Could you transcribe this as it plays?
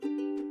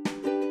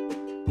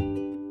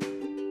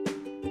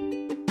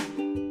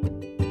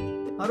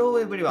Hello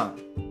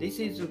everyone, this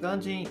is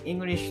Ganjin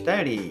English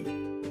Diary.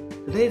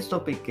 Today's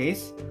topic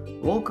is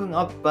Woken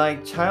up by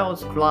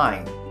child's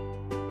crying.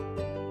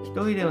 一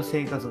人での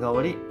生活が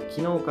終わり、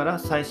昨日から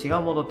妻子が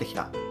戻ってき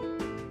た。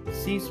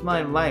Since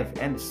my wife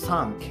and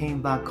son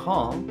came back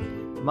home,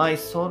 my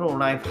solo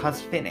life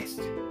has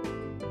finished.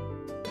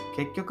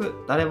 結局、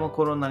誰も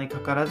コロナにか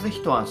からず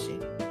一安心。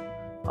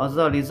As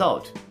a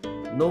result,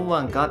 no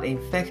one got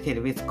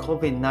infected with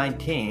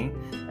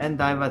COVID-19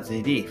 and I was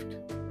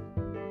relieved.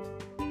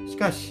し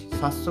かし、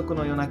早速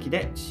の夜泣き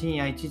で深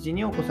夜1時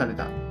に起こされ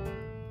た。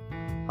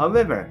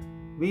However,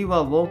 we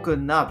were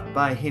woken up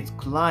by his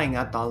crying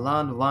at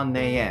around 1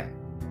 a.m.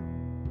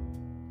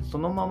 そ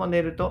のまま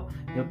寝ると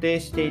予定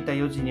していた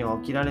4時には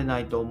起きられな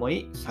いと思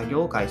い作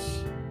業開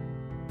始。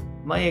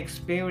My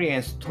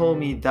experience told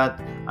me that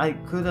I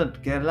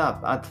couldn't get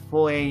up at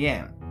 4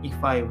 a.m. if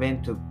I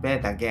went to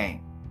bed again.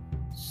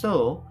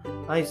 So,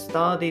 I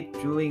started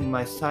doing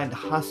my side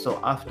hustle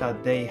after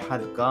they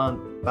had gone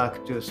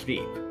back to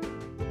sleep.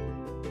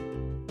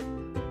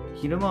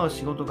昼間は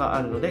仕事が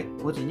あるので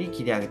5時に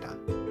切り上げた。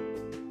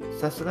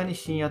さすがに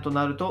深夜と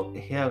なると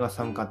部屋が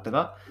寒かった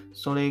が、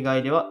それ以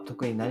外では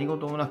特に何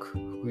事もなく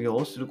副業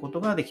をするこ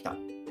とができた。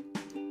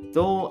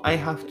Though I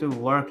have to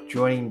work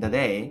during the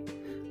day,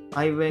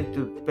 I went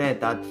to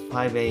bed at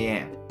 5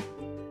 a.m.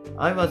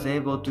 I was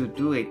able to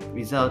do it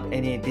without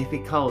any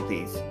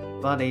difficulties,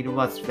 but it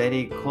was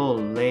very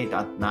cold late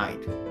at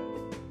night.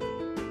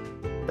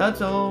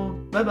 That's all.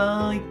 Bye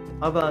bye.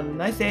 Have a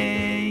nice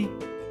day.